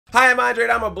Hi, I'm Andre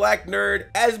and I'm a black nerd.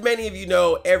 As many of you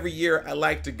know, every year I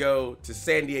like to go to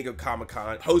San Diego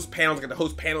Comic-Con, host panels. I got to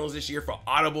host panels this year for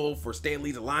Audible, for Stan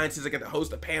Lee's Alliances. I got to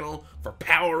host a panel for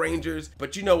Power Rangers.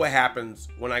 But you know what happens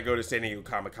when I go to San Diego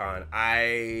Comic-Con?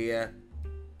 I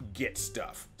get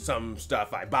stuff. Some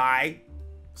stuff I buy,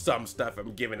 some stuff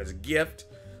I'm given as a gift,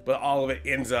 but all of it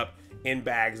ends up in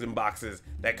bags and boxes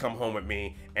that come home with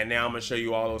me. And now I'm gonna show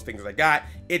you all those things that I got.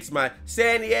 It's my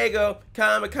San Diego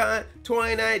Comic-Con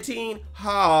 2019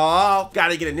 haul.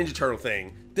 Gotta get a Ninja Turtle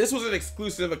thing. This was an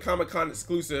exclusive, a Comic-Con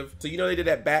exclusive. So you know they did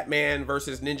that Batman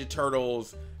versus Ninja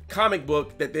Turtles comic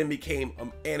book that then became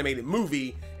an animated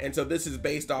movie. And so this is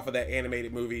based off of that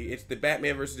animated movie. It's the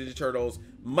Batman versus Ninja Turtles,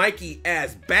 Mikey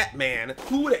as Batman.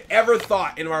 Who would have ever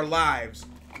thought in our lives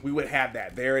we would have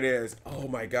that? There it is. Oh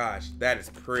my gosh, that is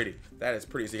pretty. That is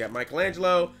pretty. So you got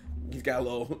Michelangelo, he's got a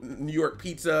little New York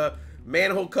pizza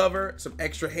manhole cover, some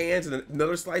extra hands, and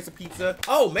another slice of pizza.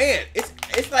 Oh man,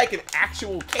 it's like an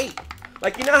actual cape.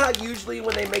 Like, you know how usually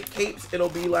when they make capes, it'll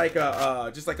be like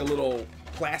a just like a little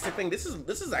plastic thing. This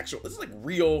is actual. This is like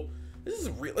real. This is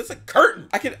real. It's a curtain.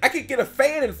 I could get a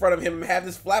fan in front of him and have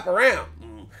this flap around.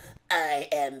 I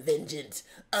am vengeance.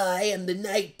 I am the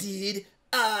night dude.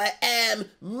 I am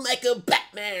Michael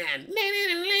Batman.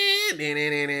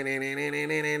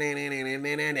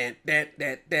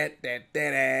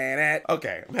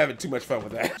 Okay, I'm having too much fun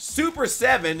with that. Super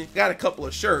 7 got a couple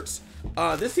of shirts.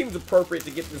 This seems appropriate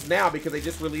to get this now because they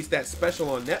just released that special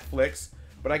on Netflix.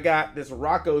 But I got this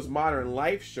Rocco's Modern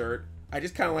Life shirt. I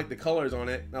just kind of like the colors on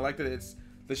it. I like that it's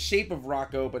the shape of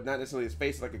Rocco, but not necessarily his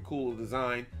face, like a cool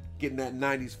design. Getting that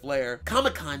 90s flair.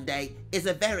 Comic-Con Day is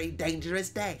a very dangerous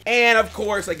day. And of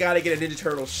course, I gotta get a Ninja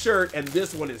Turtle shirt, and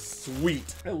this one is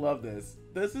sweet. I love this.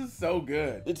 This is so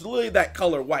good. It's literally that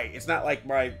color white. It's not like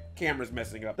my camera's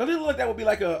messing up. Doesn't it look like that would be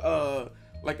like an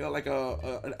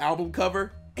album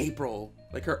cover? April,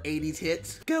 like her 80s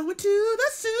hits. Going to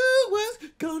the sewers,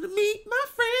 gonna meet my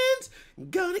friends,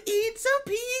 gonna eat some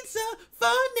pizza,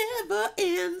 fun never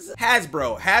ends.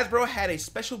 Hasbro had a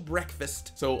special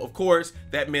breakfast. So of course,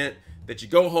 that meant that you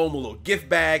go home with a little gift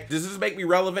bag. Does this make me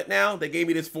relevant now? They gave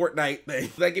me this Fortnite thing.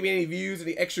 Does that give me any views,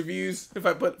 any extra views if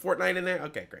I put Fortnite in there?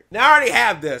 Okay, great. Now I already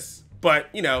have this, but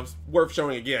you know, it's worth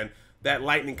showing again. That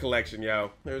Lightning collection, yo.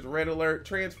 There's Red Alert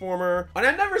Transformer. And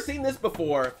I've never seen this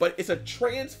before, but it's a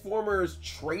Transformers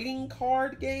trading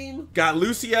card game. Got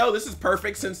Lucio. This is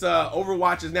perfect since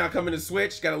Overwatch is now coming to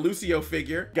Switch. Got a Lucio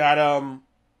figure. Got,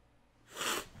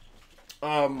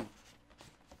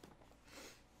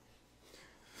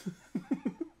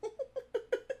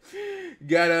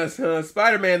 got us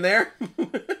Spider-Man there.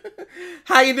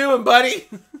 How you doing, buddy?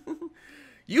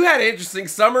 You had an interesting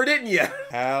summer, didn't you?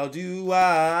 How do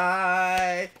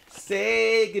I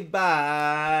say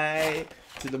goodbye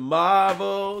to the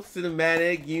Marvel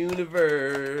Cinematic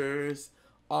Universe?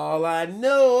 All I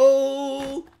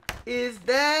know is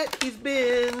that he's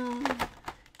been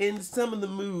in some of the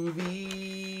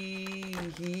movies,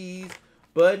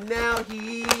 but now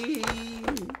he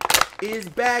is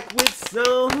back with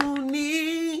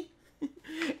Sony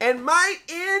and might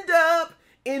end up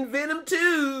in Venom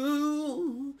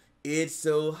 2. It's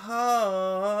so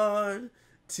hard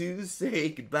to say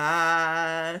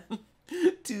goodbye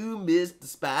to Mr.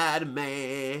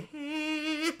 Spider-Man.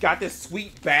 Got this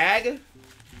sweet bag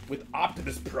with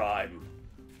Optimus Prime.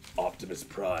 Optimus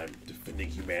Prime defending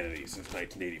humanity since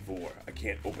 1984. I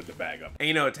can't open the bag up. And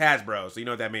you know it's Hasbro, so you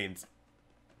know what that means.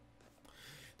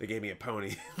 They gave me a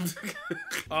pony.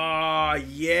 Oh,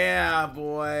 yeah,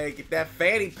 boy. Get that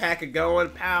fanny pack going.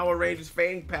 Power Rangers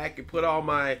fanny pack. And put all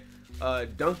my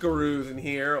Dunkaroos in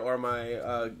here. Or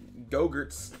my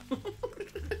Go-Gurts.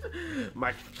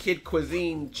 My Kid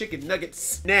Cuisine chicken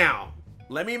nuggets. Now,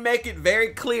 let me make it very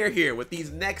clear here with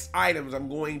these next items I'm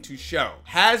going to show.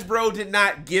 Hasbro did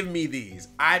not give me these.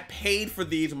 I paid for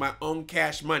these with my own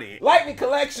cash money. Lightning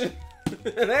collection.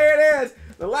 There it is.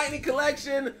 The Lightning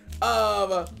collection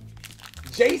of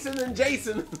Jason and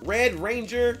Jason, Red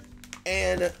Ranger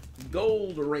and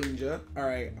Gold Ranger. All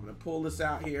right, I'm gonna pull this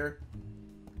out here.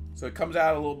 So it comes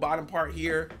out a little bottom part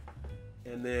here,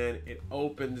 and then it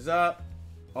opens up.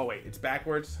 Oh wait, it's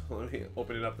backwards. Let me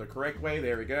open it up the correct way.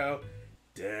 There we go.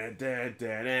 Dun, dun,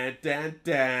 dun, dun, dun,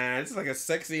 dun. This is like a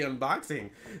sexy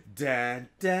unboxing. Dun,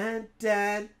 dun,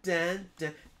 dun, dun,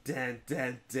 dun. Dun,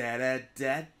 dun, da, da,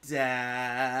 da,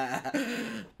 da.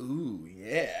 Ooh,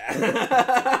 yeah.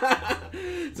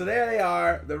 So there they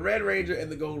are, the Red Ranger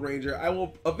and the Gold Ranger. I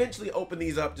will eventually open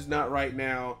these up, just not right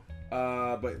now.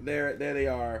 But there they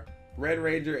are, Red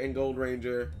Ranger and Gold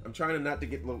Ranger. I'm trying not to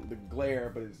get the glare,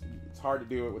 but it's hard to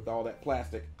do it with all that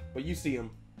plastic. But you see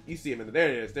them, in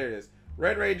there. There it is.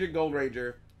 Red Ranger, Gold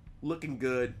Ranger. looking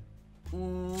good.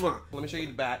 Mwah. Let me show you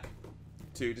the back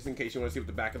too, just in case you want to see what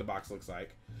the back of the box looks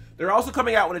like. They're also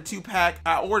coming out with a 2-pack.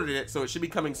 I ordered it, so it should be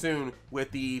coming soon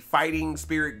with the Fighting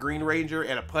Spirit Green Ranger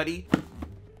and a putty.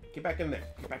 Get back in there.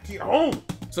 Get back to your home.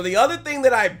 So the other thing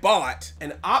that I bought,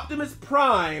 an Optimus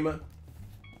Prime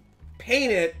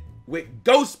painted with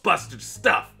Ghostbusters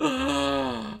stuff.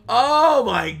 Oh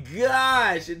my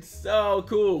gosh, it's so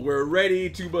cool. We're ready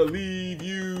to believe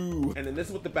you. And then this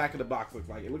is what the back of the box looks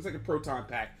like. It looks like a Proton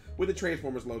pack with a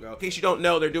Transformers logo. In case you don't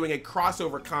know, they're doing a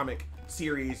crossover comic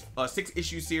series, a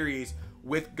 6-issue series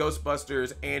with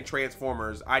Ghostbusters and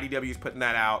Transformers. IDW is putting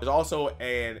that out. There's also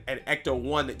an Ecto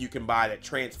 1 that you can buy that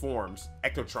transforms,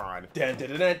 Ectotron.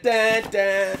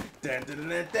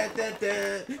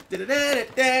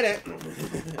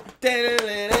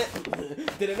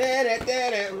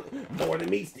 More than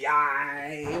meets the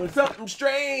eye. It was something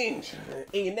strange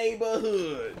in your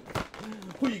neighborhood.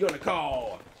 Who you gonna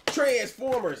call?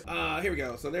 Transformers. Here we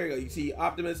go. So there you go. You see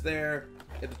Optimus there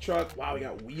at the truck. Wow, we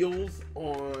got wheels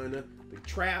on the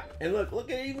trap. And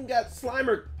look, it even got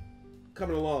Slimer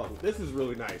coming along. This is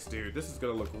really nice, dude. This is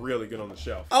gonna look really good on the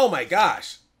shelf. Oh my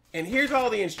gosh. And here's all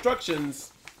the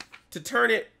instructions to turn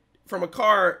it from a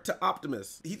car to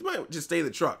Optimus. He might just stay in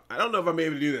the truck. I don't know if I'm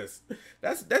able to do this.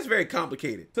 That's very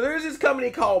complicated. So there's this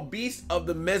company called Beasts of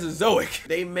the Mesozoic.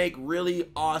 They make really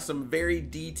awesome, very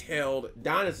detailed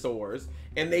dinosaurs.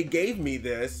 And they gave me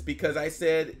this because I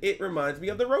said it reminds me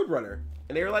of the Roadrunner.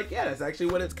 And they were like, yeah, that's actually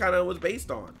what it's kind of was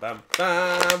based on. Bum,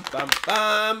 bum, bum,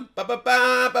 bum, bum, bum,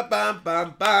 bum, bum,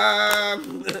 bum,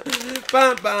 bum,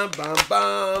 bum, bum, bum,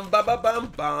 bum, bum,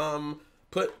 bum, bum.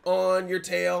 Put on your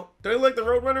tail. Do you like the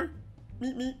Roadrunner?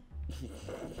 Meet me.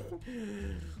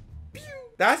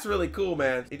 That's really cool,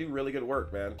 man. They do really good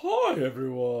work, man. Hi,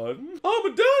 everyone. I'm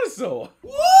a dinosaur.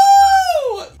 Woo!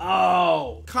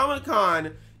 Oh,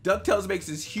 Comic-Con, DuckTales makes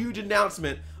this huge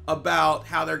announcement about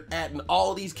how they're adding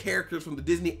all these characters from the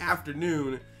Disney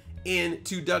afternoon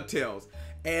into DuckTales.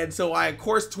 And so I, of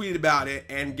course, tweeted about it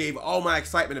and gave all my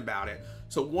excitement about it.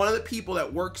 So one of the people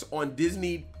that works on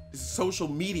Disney social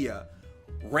media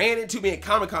ran into me at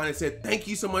Comic-Con and said, thank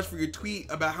you so much for your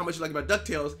tweet about how much you like about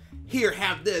DuckTales. Here,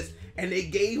 have this. And they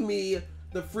gave me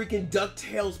the freaking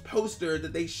DuckTales poster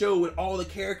that they show with all the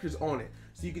characters on it.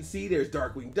 So you can see there's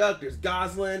Darkwing Duck, there's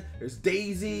Goslin, there's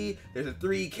Daisy, there's the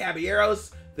 3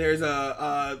 Caballeros, there's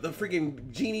the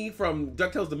freaking genie from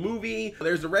DuckTales the movie,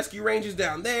 there's the Rescue Rangers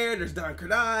down there's Don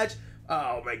Carnage.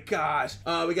 Oh my gosh.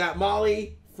 We got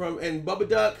Molly and Bubba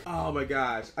Duck. Oh my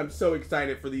gosh. I'm so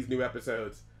excited for these new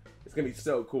episodes. It's gonna be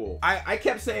so cool. I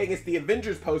kept saying it's the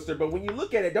Avengers poster, but when you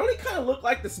look at it, don't it kind of look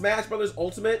like the Smash Brothers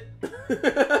Ultimate?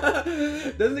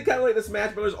 Doesn't it kind of like the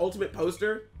Smash Brothers Ultimate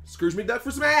poster? Scrooge McDuck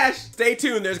for Smash! Stay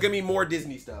tuned, there's gonna be more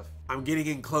Disney stuff. I'm getting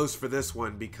in close for this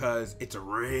one because it's a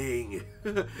ring.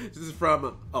 This is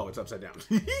from, oh, it's upside down.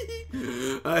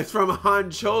 It's from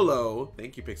Han Cholo.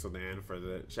 Thank you, Pixel Dan, for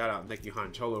the shout out. And thank you,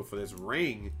 Han Cholo, for this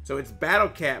ring. So it's Battle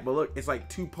Cat, but look, it's like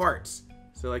 2 parts.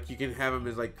 So like you can have him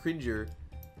as like Cringer,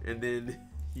 and then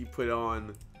you put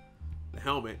on the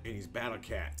helmet and he's Battle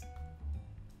Cat.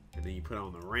 And then you put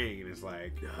on the ring and it's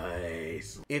like,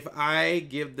 nice. If I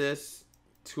give this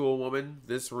to a woman,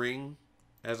 this ring,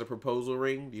 as a proposal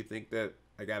ring, do you think that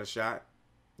I got a shot?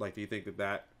 Like, do you think that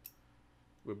that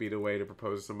would be the way to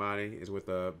propose to somebody, is with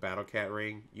a Battle Cat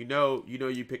ring? You know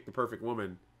you picked the perfect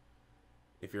woman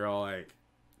if you're all like,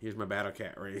 here's my Battle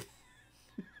Cat ring.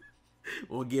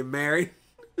 We'll get married.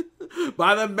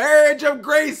 By the marriage of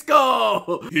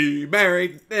Grayskull. He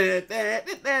married.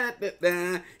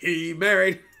 He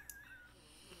married.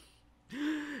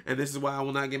 And this is why I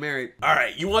will not get married. All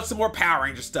right, you want some more Power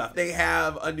Ranger stuff? They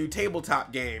have a new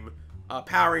tabletop game,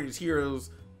 Power Rangers Heroes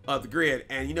of the Grid.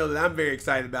 And you know that I'm very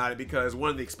excited about it because one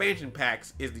of the expansion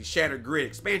packs is the Shattered Grid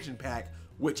expansion pack,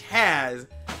 which has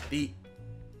the...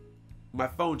 My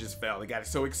phone just fell. I got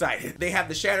so excited. They have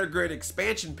the Shattered Grid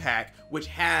expansion pack, which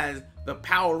has the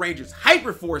Power Rangers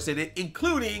Hyperforce in it,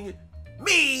 including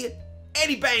me,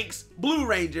 Eddie Banks, Blue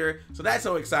Ranger. So that's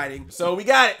so exciting. So we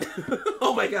got it.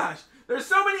 Oh my gosh. There's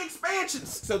so many expansions.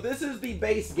 So this is the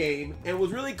base game. And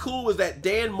what's really cool was that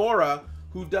Dan Mora,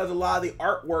 who does a lot of the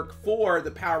artwork for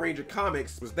the Power Ranger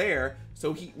comics, was there.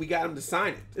 So we got him to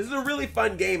sign it. This is a really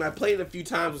fun game. I played it a few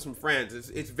times with some friends.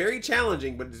 It's very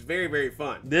challenging, but it's very, very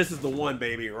fun. This is the one,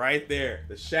 baby, right there.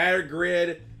 The Shattered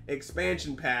Grid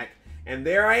expansion pack. And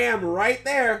there I am right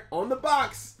there on the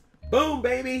box. Boom,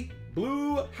 baby.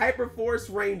 Blue Hyperforce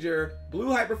Ranger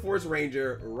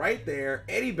right there.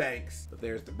 Eddie Banks. But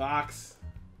there's the box.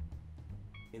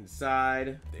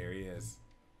 Inside. There he is.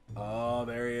 Oh,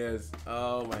 there he is.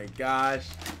 Oh my gosh.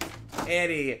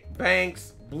 Eddie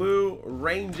Banks, Blue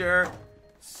Ranger.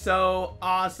 So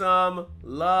awesome.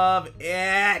 Love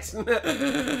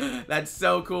it. That's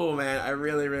so cool, man. I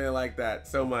really, really like that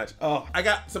so much. Oh, I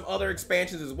got some other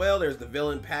expansions as well. There's the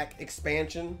Villain Pack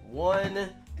expansion 1.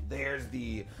 There's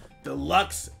the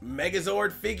Deluxe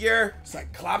Megazord figure.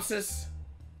 Cyclopsis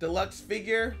Deluxe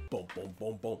figure. Boom, boom,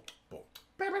 boom, boom, boom.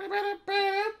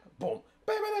 Boom.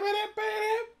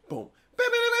 Boom.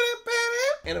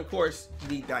 And of course, you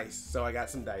need dice. So I got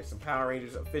some dice. Some Power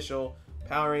Rangers official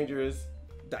Power Rangers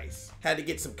dice. Had to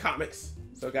get some comics.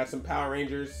 So I got some Power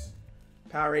Ranger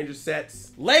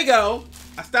sets. Lego.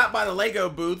 I stopped by the Lego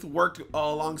booth, worked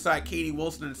alongside Katie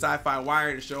Wilson and Sci-Fi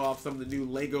Wire to show off some of the new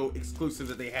Lego exclusives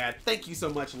that they had. Thank you so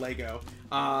much, Lego.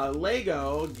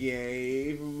 Lego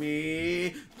gave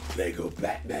me Lego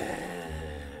Batman.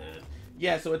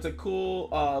 Yeah, so it's a cool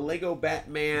Lego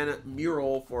Batman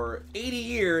mural for 80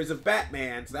 years of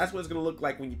Batman. So that's what it's gonna look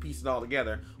like when you piece it all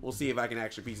together. We'll see if I can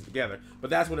actually piece it together.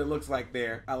 But that's what it looks like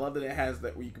there. I love that it has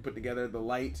that where you can put together the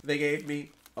light they gave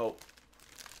me. Oh,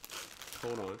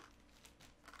 hold on.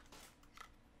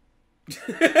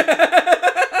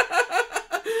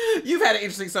 You've had an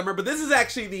interesting summer, but this is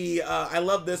actually the, I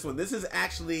love this one. This is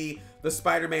actually the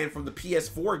Spider-Man from the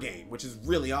PS4 game, which is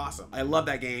really awesome. I love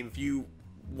that game. If you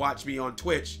watch me on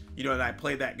Twitch, you know that I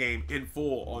played that game in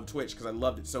full on Twitch because I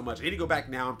loved it so much. I need to go back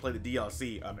now and play the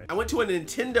DLC of it. I went to a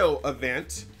Nintendo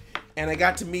event and I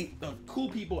got to meet the cool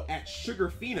people at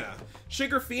Sugarfina.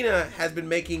 Sugarfina has been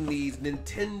making these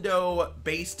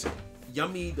Nintendo-based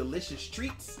yummy, delicious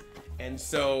treats. And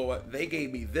so they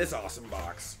gave me this awesome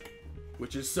box,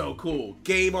 which is so cool.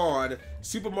 Game On,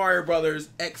 Super Mario Brothers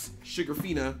X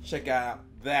Sugarfina. Check out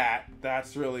that.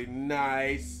 That's really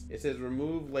nice. It says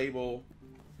remove label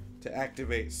to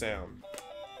activate sound.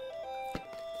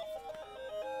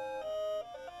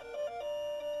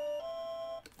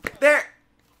 There.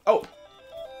 Oh.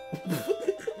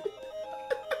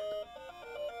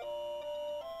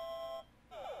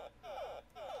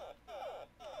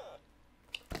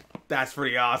 That's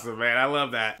pretty awesome, man. I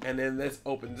love that. And then this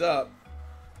opens up.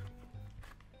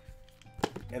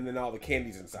 And then all the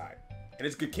candy's inside. And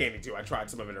it's good candy too. I tried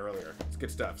some of it earlier. It's good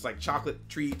stuff. It's like chocolate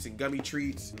treats and gummy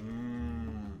treats.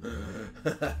 And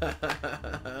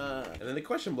then the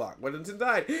question block. What's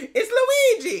inside?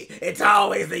 It's Luigi! It's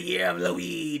always the year of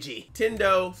Luigi.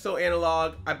 Nintendo, so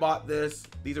analog. I bought this.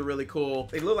 These are really cool.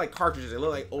 They look like cartridges. They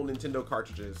look like old Nintendo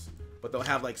cartridges, but they'll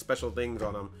have like special things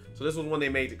on them. So this was one they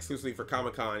made exclusively for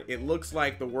Comic-Con. It looks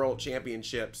like the World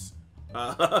Championships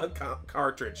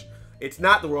cartridge. It's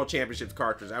not the World Championships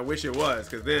cartridge. I wish it was,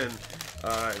 because then,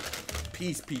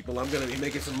 peace people, I'm gonna be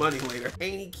making some money later.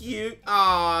 Ain't he cute?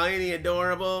 Aw, ain't he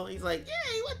adorable? He's like,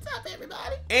 hey, what's up,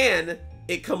 everybody? And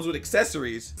it comes with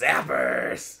accessories.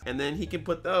 Zappers! And then he can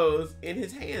put those in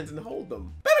his hands and hold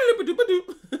them.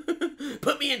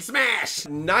 Put me in Smash!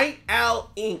 Night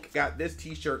Owl Inc. got this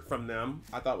t-shirt from them.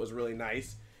 I thought it was really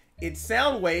nice. It's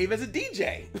Soundwave as a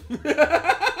DJ.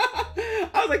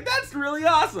 I was like, that's really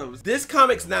awesome. This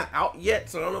comic's not out yet,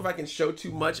 so I don't know if I can show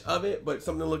too much of it, but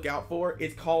something to look out for.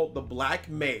 It's called The Black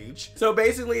Mage. So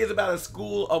basically it's about a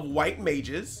school of white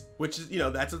mages, which is, you know,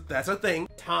 that's a thing.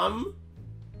 Tom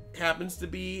happens to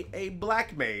be a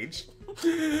black mage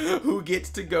who gets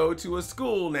to go to a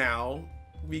school now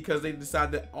because they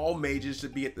decided that all mages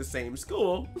should be at the same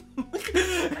school. You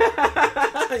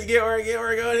get where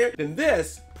we're going here? Then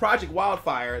this, Project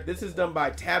Wildfire, this is done by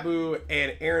Taboo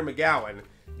and Aaron McGowan.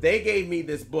 They gave me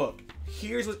this book.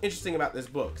 Here's what's interesting about this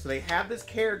book. So they have this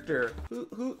character.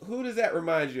 Who does that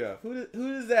remind you of? Who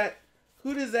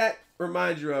does that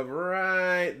remind you of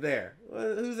right there?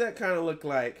 Who's that kind of look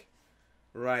like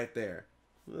right there?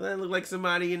 Does that look like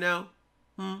somebody you know?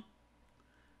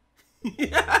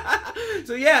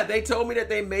 So yeah, they told me that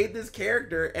they made this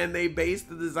character and they based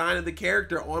the design of the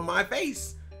character on my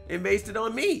face and based it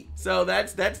on me. So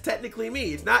that's technically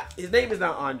me. It's not, his name is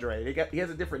not Andre. He has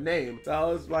a different name. So I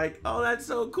was like, oh, that's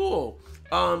so cool.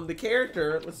 The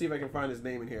character, let's see if I can find his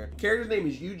name in here. The character's name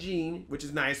is Eugene, which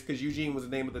is nice because Eugene was the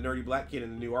name of the nerdy black kid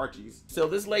in the new Archies. So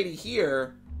this lady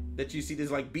here that you see, this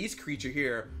like beast creature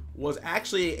here, was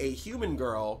actually a human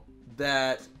girl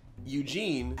that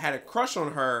Eugene had a crush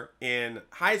on her in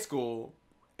high school,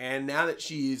 and now that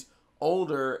she's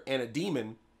older and a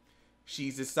demon,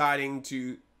 she's deciding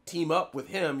to team up with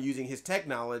him using his tech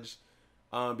knowledge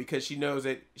because she knows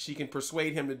that she can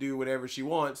persuade him to do whatever she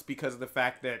wants because of the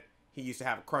fact that he used to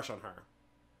have a crush on her.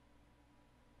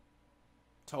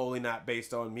 Totally not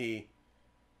based on me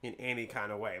in any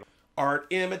kind of way. Art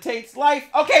imitates life.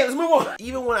 Okay, let's move on.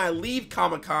 Even when I leave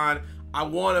Comic-Con, I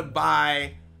want to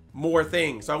buy more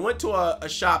things. So I went to a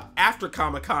shop after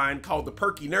Comic-Con called The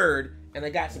Perky Nerd, And they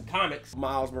got some comics.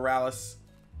 Miles Morales.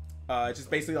 It's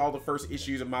just basically all the first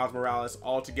issues of Miles Morales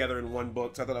all together in one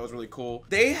book, so I thought that was really cool.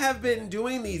 They have been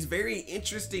doing these very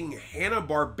interesting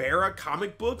Hanna-Barbera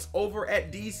comic books over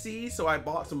at DC, so I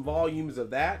bought some volumes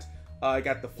of that. I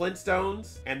got the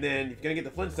Flintstones, and then if you're gonna get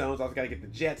the Flintstones, I also gotta get the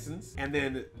Jetsons. And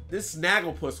then this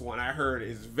Snagglepuss one I heard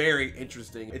is very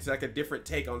interesting. It's like a different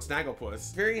take on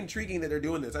Snagglepuss. Very intriguing that they're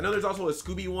doing this. I know there's also a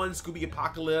Scooby one, Scooby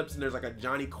Apocalypse, and there's like a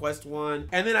Johnny Quest one.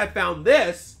 And then I found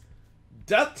this,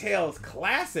 DuckTales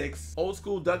Classics, old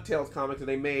school DuckTales comics that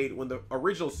they made when the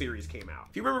original series came out.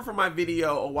 If you remember from my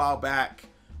video a while back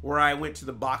where I went to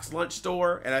the box lunch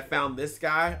store and I found this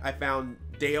guy, I found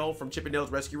Dale from Chip and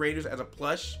Dale's Rescue Rangers as a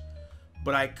plush,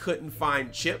 but I couldn't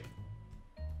find Chip.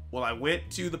 Well, I went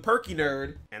to the Perky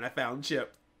Nerd and I found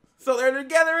Chip. So they're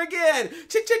together again.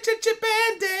 Chip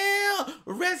and Dale,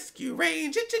 Rescue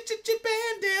Ranger, Chip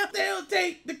and Dale. They'll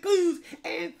take the clues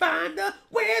and find the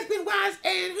where's been why's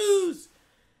and who's.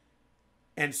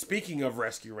 And speaking of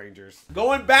Rescue Rangers,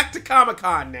 going back to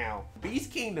Comic-Con now,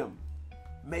 Beast Kingdom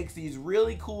makes these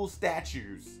really cool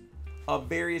statues of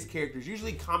various characters,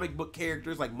 usually comic book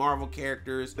characters, like Marvel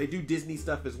characters. They do Disney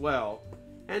stuff as well.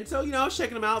 And so, you know, I was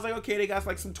checking them out. I was like, okay, they got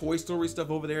like some Toy Story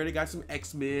stuff over there. They got some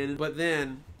X-Men. But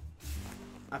then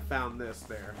I found this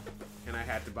there and I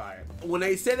had to buy it. When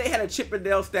they said they had a Chip and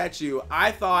Dale statue,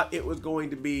 I thought it was going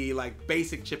to be like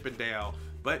basic Chip and Dale,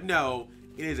 but no,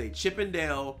 it is a Chip and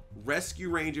Dale Rescue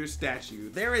Rangers statue.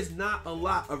 There is not a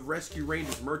lot of Rescue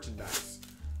Rangers merchandise,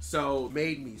 so it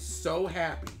made me so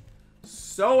happy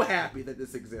that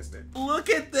this existed. Look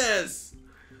at this.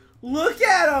 Look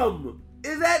at him.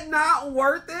 Is that not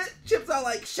worth it? Chip's all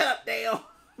like, shut up, Dale.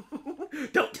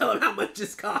 Don't tell him how much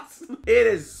this costs. It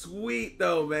is sweet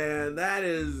though, man. That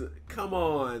is, come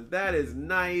on. That is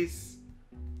nice.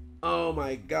 Oh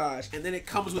my gosh. And then it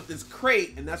comes with this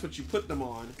crate, and that's what you put them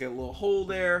on. Get a little hole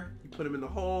there. You put them in the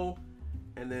hole,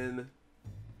 and then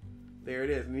there it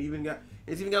is. And it's even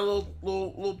got a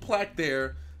little plaque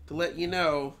there to let you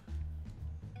know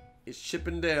it's Chip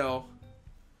and Dale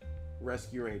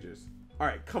Rescue Rangers. All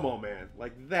right, come on, man.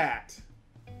 Like that.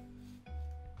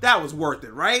 That was worth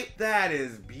it, right? That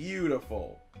is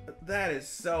beautiful. That is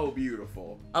so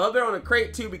beautiful. I love they're on a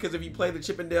crate too, because if you play the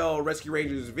Chip and Dale Rescue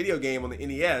Rangers video game on the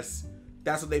NES,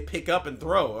 that's what they pick up and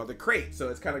throw, or the crate. So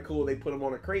it's kind of cool they put them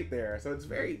on a crate there. So it's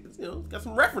very, you know, it's got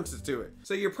some references to it.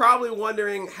 So you're probably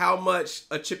wondering how much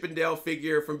a Chip and Dale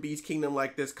figure from Beast Kingdom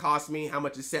like this cost me, how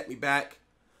much it set me back.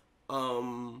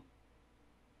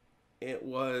 It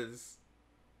was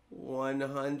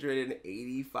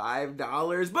 $185.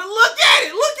 But look at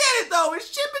it though, it's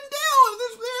Chip and Dale,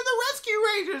 they're the Rescue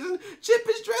Rangers, and Chip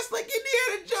is dressed like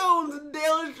Indiana Jones, and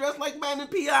Dale is dressed like Magnum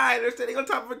P.I., and they're sitting on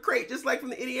top of a crate, just like from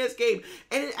the NES game,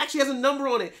 and it actually has a number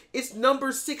on it. It's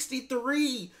number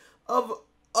 63 of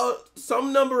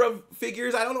some number of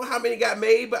figures. I don't know how many got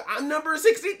made, but I'm number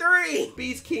 63.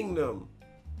 Beast Kingdom.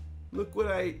 Look what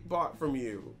I bought from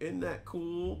you. Isn't that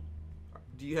cool?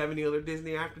 Do you have any other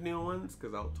Disney Afternoon ones?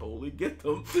 Because I'll totally get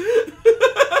them.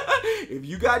 If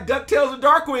you got DuckTales or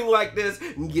Darkwing like this,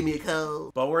 give me a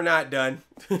call. But we're not done.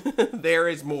 There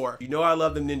is more. You know I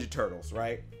love the Ninja Turtles,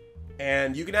 right?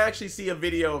 And you can actually see a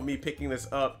video of me picking this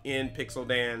up in Pixel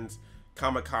Dan's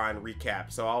Comic-Con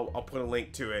recap. So I'll put a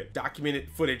link to it.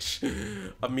 Documented footage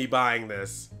of me buying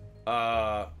this.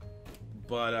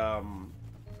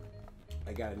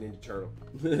 I got a Ninja Turtle.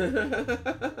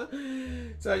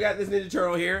 So I got this Ninja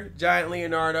Turtle here, Giant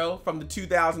Leonardo from the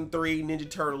 2003 Ninja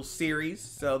Turtles series.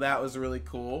 So that was really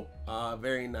cool.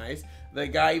 Very nice. The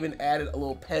guy even added a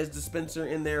little Pez dispenser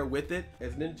in there with it.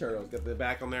 It's Ninja Turtles. Got the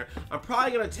back on there. I'm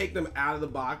probably gonna take them out of the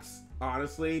box,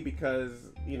 honestly, because,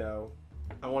 you know,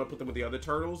 I want to put them with the other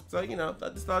turtles. So, you know, I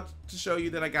just thought to show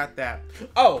you that I got that.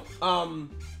 Oh,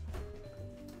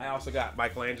 I also got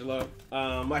Michelangelo.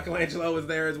 Michelangelo was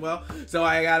there as well. So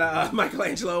I got a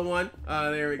Michelangelo one.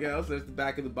 There we go. So there's the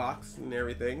back of the box and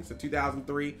everything. So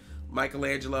 2003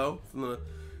 Michelangelo from the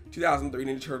 2003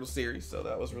 Ninja Turtle series. So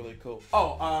that was really cool.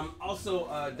 Oh, also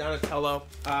Donatello.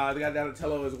 They got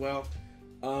Donatello as well.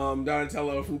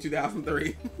 Donatello from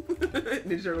 2003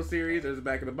 Ninja Turtle series. There's the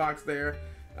back of the box there.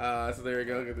 So there we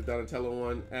go. Got the Donatello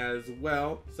one as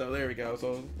well. So there we go.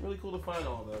 So really cool to find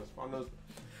all those.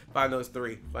 Find those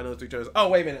three turtles. Oh,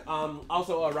 wait a minute.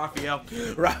 Also Raphael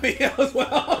as well.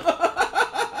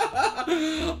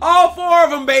 All four of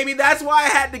them, baby. That's why I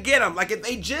had to get them. Like, if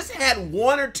they just had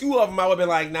one or two of them, I would have been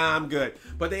like, nah, I'm good.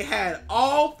 But they had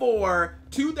all four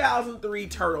 2003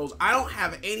 turtles. I don't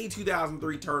have any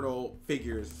 2003 turtle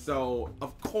figures. So,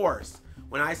 of course,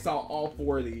 when I saw all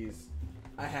four of these,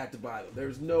 I had to buy them.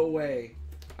 There's no way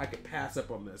I could pass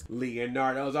up on this.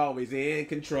 Leonardo's always in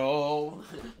control.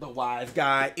 The wise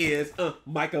guy is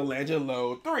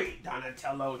Michelangelo. 3,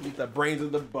 Donatello. He's the brains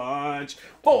of the bunch.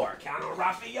 4, count on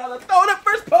Raphael to throw the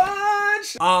first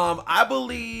punch. I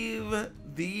believe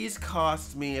these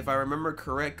cost me, if I remember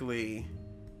correctly,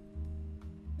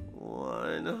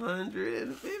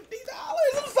 $150.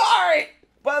 I'm sorry.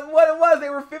 But what it was, they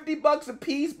were 50 bucks a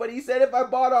piece, but he said if I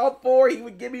bought all 4, he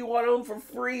would give me one of them for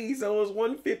free. So it was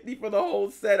 $150 for the whole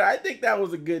set. I think that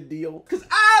was a good deal. Cause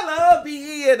I love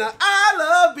being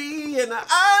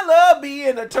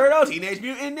a turtle. Teenage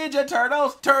Mutant Ninja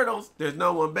Turtles. Turtles, there's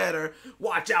no one better.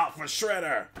 Watch out for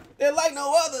Shredder. They're like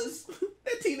no others.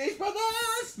 They're Teenage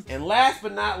Brothers. And last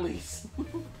but not least,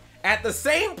 at the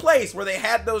same place where they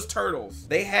had those turtles,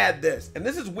 they had this. And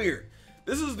this is weird.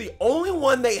 This is the only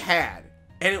one they had.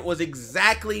 And it was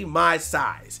exactly my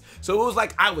size. So it was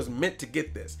like I was meant to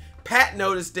get this. Pat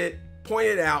noticed it,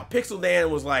 pointed it out. Pixel Dan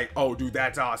was like, oh, dude,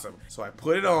 that's awesome. So I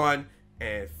put it on,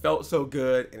 and it felt so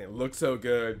good, and it looked so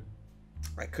good.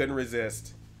 I couldn't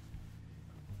resist.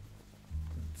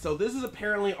 So this is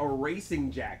apparently a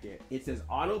racing jacket. It says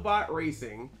Autobot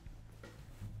Racing,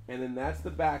 and then that's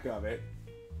the back of it.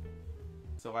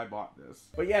 So I bought this.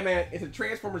 But yeah, man, it's a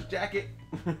Transformers jacket.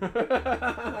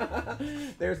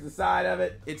 There's the side of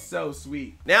it. It's so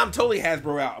sweet. Now I'm totally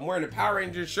Hasbro out. I'm wearing a Power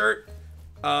Rangers shirt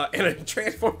and a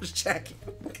Transformers jacket.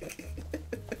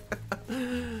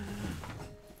 Don't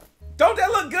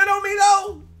that look good on me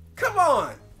though? Come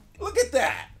on. Look at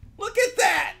that. Look at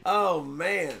that. Oh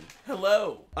man.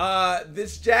 Hello.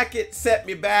 This jacket set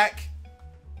me back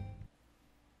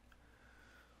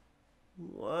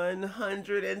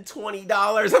 $120. I'm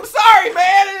sorry, man.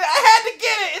 I had to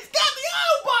get it. It's got the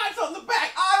Autobots on the back.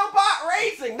 Autobot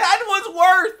Racing. That was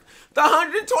worth the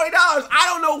 $120. I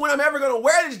don't know when I'm ever going to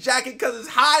wear this jacket because it's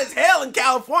hot as hell in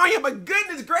California, but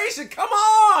goodness gracious, come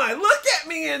on. Look at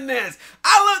me in this.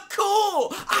 I look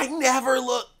cool. I never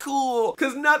look cool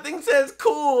because nothing says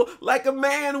cool like a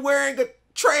man wearing a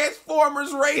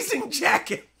Transformers racing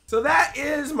jacket. So that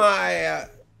is my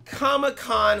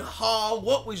Comic-Con haul.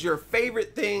 What was your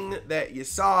favorite thing that you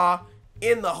saw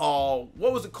in the haul?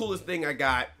 What was the coolest thing I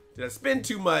got? Did I spend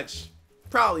too much?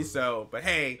 Probably so, but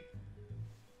hey,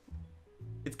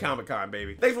 it's Comic-Con,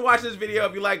 baby. Thanks for watching this video.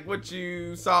 If you like what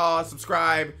you saw,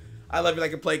 subscribe. I love you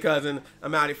like a play cousin.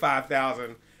 I'm out at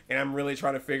 5,000, and I'm really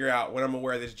trying to figure out when I'm gonna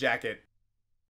wear this jacket.